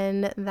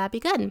 and that'd be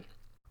good.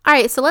 All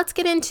right, so let's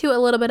get into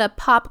a little bit of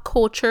pop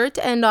culture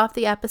to end off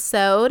the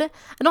episode.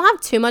 I don't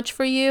have too much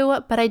for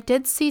you, but I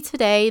did see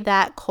today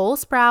that Cole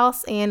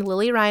Sprouse and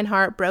Lily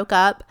Reinhart broke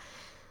up.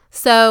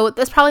 So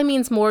this probably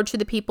means more to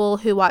the people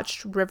who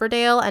watched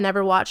Riverdale. I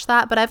never watched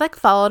that, but I've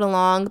followed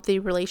along the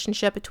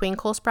relationship between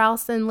Cole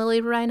Sprouse and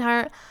Lily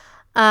Reinhart,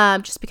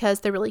 just because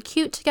they're really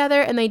cute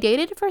together, and they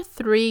dated for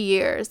 3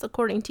 years,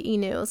 according to E!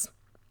 News.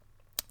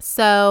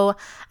 So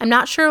I'm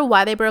not sure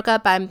why they broke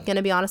up. I'm going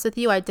to be honest with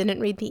you. I didn't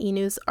read the E!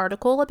 News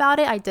article about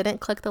it. I didn't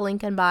click the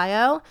link in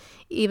bio,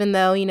 even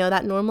though,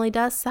 that normally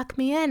does suck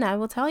me in, I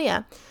will tell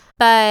you.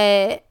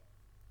 But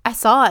I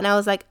saw it and I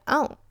was like,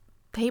 oh,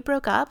 they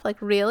broke up?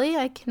 Really?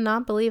 I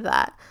cannot believe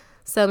that.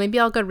 So maybe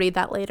I'll go read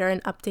that later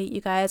and update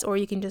you guys, or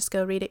you can just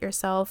go read it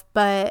yourself.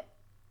 But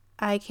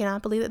I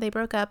cannot believe that they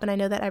broke up, and I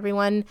know that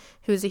everyone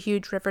who's a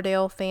huge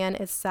Riverdale fan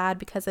is sad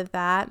because of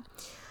that.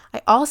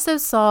 I also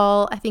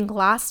saw, I think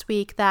last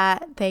week,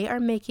 that they are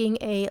making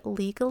a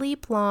Legally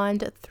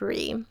Blonde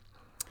 3.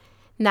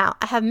 Now,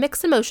 I have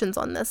mixed emotions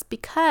on this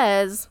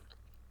because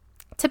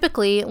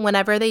typically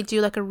whenever they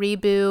do a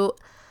reboot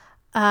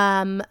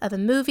of a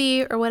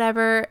movie or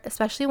whatever,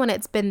 especially when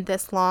it's been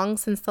this long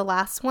since the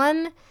last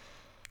one,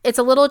 it's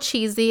a little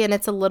cheesy and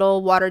it's a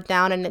little watered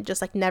down, and it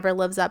just never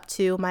lives up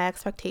to my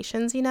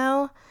expectations,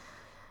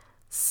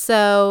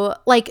 So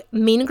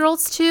Mean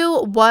Girls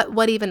 2,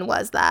 what even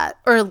was that?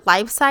 Or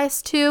Life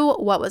Size 2,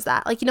 what was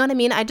that? You know what I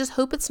mean? I just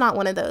hope it's not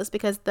one of those,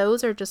 because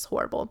those are just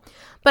horrible.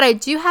 But I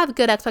do have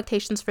good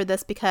expectations for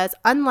this, because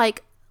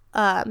unlike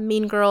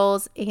Mean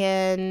Girls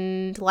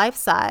and Life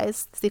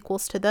Size,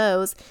 sequels to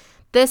those,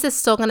 this is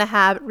still going to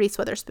have Reese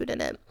Witherspoon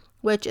in it,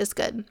 which is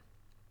good.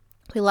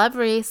 We love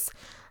Reese.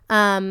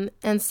 And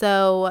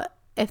so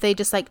if they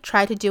just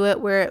try to do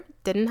it where it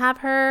didn't have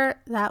her,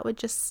 that would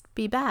just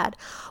be bad.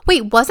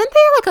 Wait, wasn't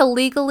there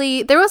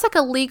there was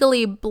a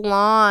Legally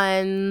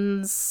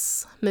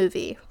Blondes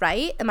movie,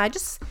 right?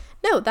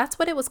 No, that's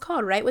what it was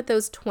called, right? With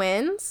those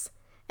twins.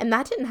 And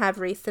that didn't have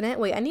Reese in it.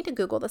 Wait, I need to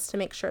Google this to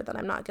make sure that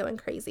I'm not going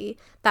crazy.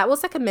 That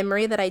was a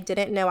memory that I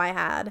didn't know I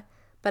had,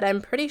 but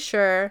I'm pretty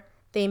sure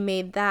they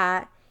made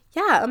that.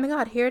 Yeah, oh my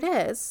God, here it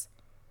is.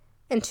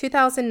 In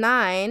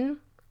 2009,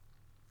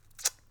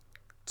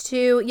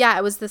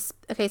 it was this,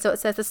 okay, so it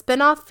says the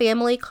spin-off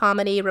family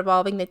comedy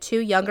revolving the two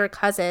younger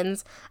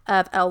cousins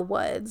of Elle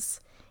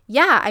Woods.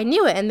 Yeah, I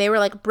knew it, and they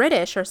were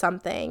British or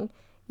something.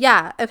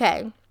 Yeah,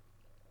 okay.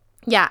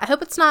 Yeah, I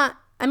hope it's not,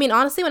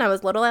 honestly, when I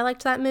was little, I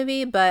liked that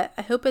movie, but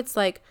I hope it's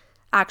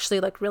actually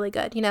really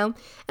good, And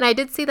I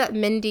did see that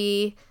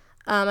Mindy,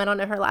 I don't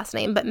know her last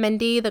name, but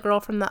Mindy, the girl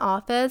from The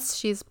Office,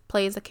 she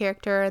plays a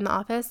character in The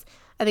Office.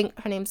 I think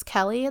her name's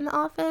Kelly in The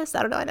Office.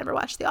 I don't know, I never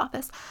watched The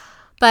Office.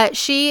 But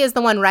she is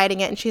the one writing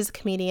it, and she's a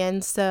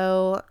comedian,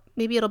 so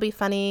maybe it'll be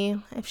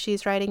funny if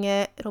she's writing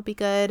it. It'll be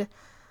good.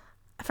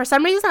 For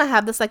some reason, I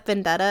have this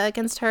vendetta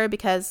against her,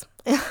 because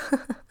this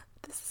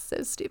is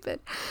so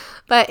stupid.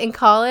 But in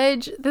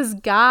college, this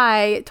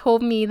guy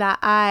told me that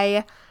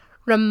I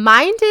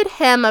reminded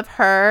him of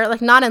her,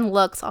 not in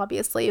looks,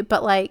 obviously,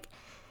 but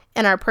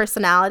in our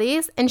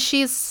personalities. And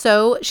she's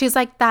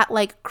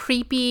that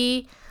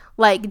creepy,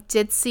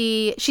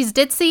 ditzy. She's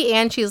ditzy,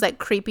 and she's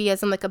creepy,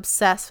 as in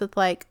obsessed with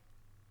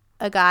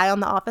a guy on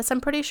The Office, I'm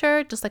pretty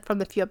sure, just from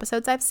the few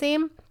episodes I've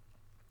seen.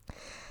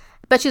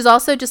 But she's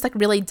also just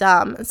really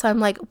dumb. So I'm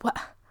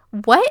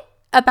what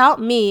about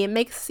me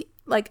makes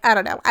I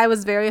don't know. I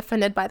was very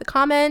offended by the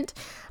comment,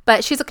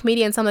 but she's a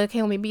comedian, so I'm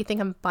okay, well, maybe you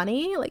think I'm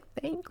funny,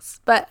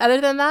 thanks. But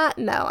other than that,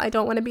 no, I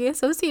don't want to be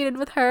associated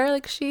with her.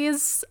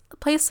 She's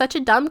plays such a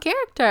dumb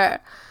character.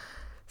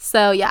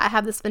 So yeah, I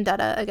have this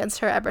vendetta against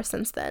her ever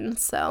since then.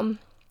 So,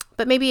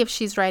 but maybe if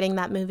she's writing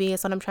that movie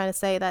is what I'm trying to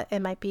say, that it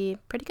might be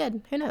pretty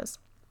good. Who knows?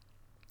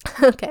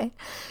 Okay,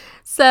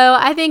 so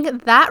I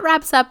think that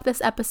wraps up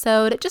this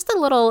episode. Just a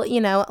little,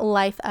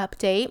 life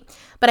update.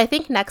 But I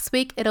think next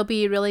week it'll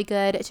be really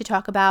good to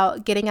talk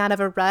about getting out of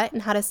a rut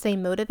and how to stay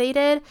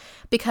motivated,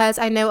 because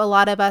I know a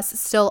lot of us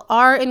still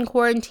are in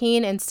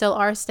quarantine and still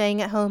are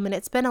staying at home, and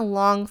it's been a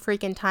long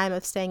freaking time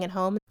of staying at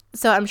home.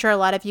 So I'm sure a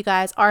lot of you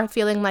guys are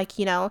feeling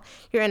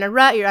you're in a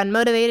rut, you're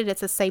unmotivated,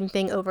 it's the same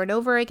thing over and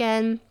over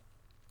again.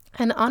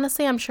 And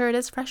honestly, I'm sure it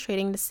is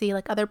frustrating to see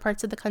other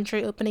parts of the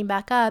country opening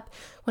back up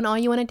when all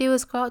you want to do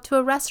is go out to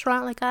a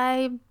restaurant.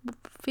 I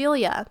feel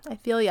ya.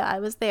 I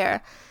was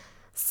there.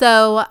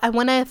 So I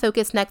want to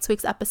focus next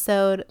week's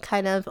episode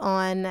kind of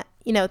on,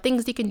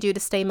 things you can do to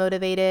stay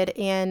motivated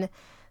and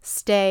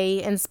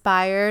stay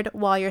inspired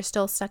while you're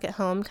still stuck at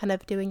home, kind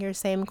of doing your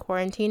same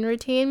quarantine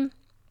routine.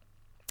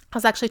 I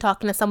was actually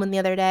talking to someone the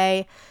other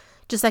day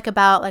just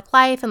about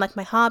life and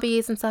my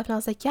hobbies and stuff, and I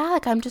was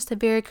I'm just a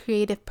very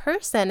creative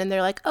person, and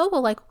they're oh,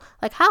 well,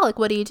 how,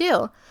 what do you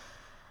do?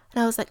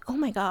 And I was like, oh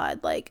my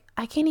God, like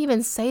I can't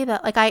even say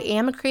that. Like I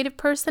am a creative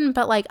person,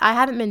 but like I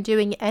haven't been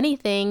doing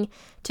anything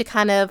to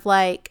kind of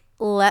like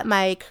let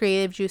my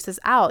creative juices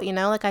out, you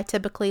know? Like I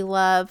typically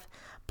love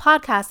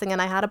podcasting,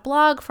 and I had a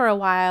blog for a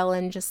while,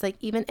 and just like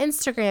even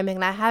Instagramming,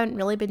 and I haven't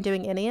really been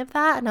doing any of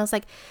that. And I was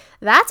like,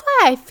 that's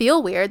why I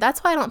feel weird.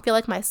 That's why I don't feel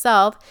like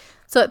myself.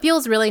 So it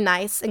feels really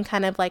nice and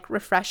kind of like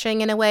refreshing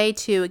in a way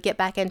to get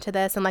back into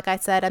this. And like I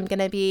said, I'm going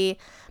to be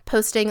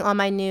posting on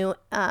my new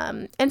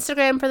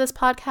Instagram for this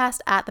podcast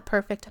at The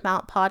Perfect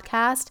Amount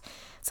Podcast.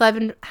 So I've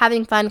been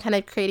having fun kind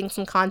of creating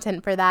some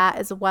content for that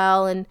as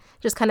well, and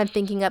just kind of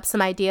thinking up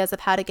some ideas of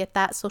how to get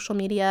that social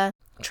media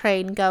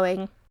train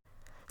going.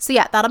 So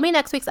yeah, that'll be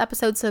next week's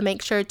episode, so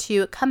make sure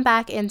to come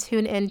back and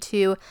tune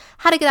into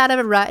how to get out of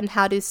a rut and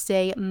how to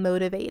stay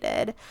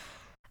motivated.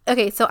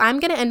 Okay, so I'm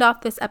going to end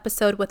off this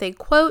episode with a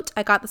quote.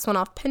 I got this one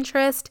off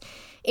Pinterest,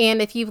 and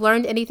if you've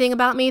learned anything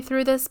about me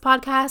through this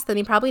podcast, then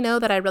you probably know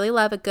that I really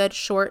love a good,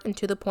 short, and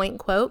to-the-point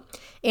quote,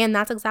 and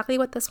that's exactly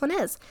what this one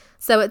is.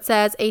 So it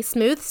says, "A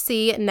smooth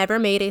sea never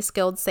made a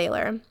skilled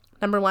sailor."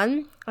 Number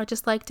one, I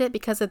just liked it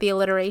because of the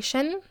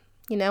alliteration.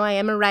 You know, I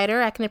am a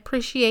writer. I can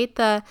appreciate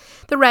the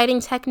writing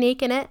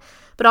technique in it,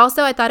 but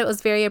also I thought it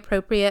was very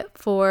appropriate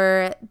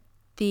for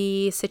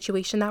the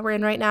situation that we're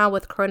in right now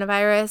with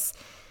coronavirus,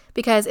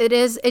 because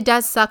it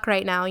does suck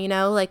right now, you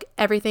know, like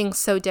everything's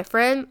so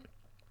different.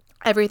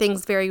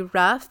 Everything's very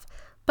rough,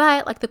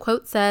 but like the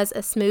quote says,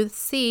 a smooth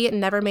sea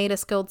never made a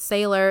skilled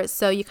sailor.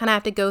 So you kind of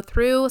have to go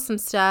through some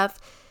stuff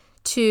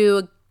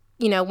to,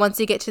 you know, once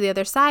you get to the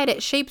other side,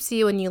 it shapes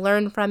you and you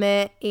learn from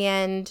it.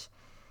 And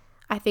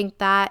I think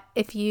that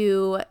if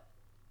you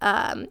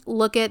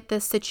look at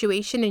this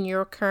situation and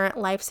your current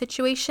life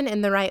situation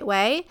in the right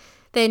way,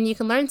 then you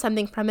can learn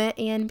something from it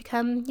and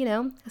become, you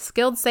know, a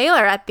skilled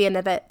sailor at the end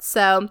of it.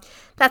 So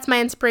that's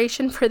my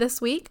inspiration for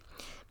this week.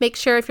 Make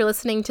sure if you're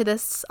listening to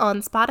this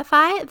on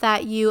Spotify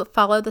that you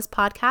follow this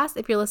podcast.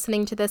 If you're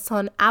listening to this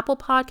on Apple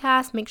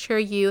Podcasts, make sure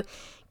you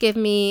give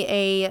me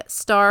a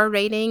star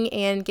rating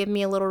and give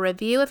me a little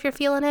review if you're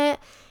feeling it.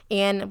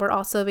 And we're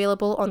also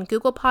available on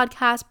Google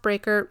Podcasts,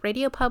 Breaker,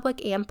 Radio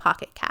Public, and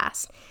Pocket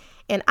Cast.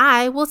 And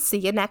I will see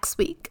you next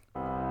week.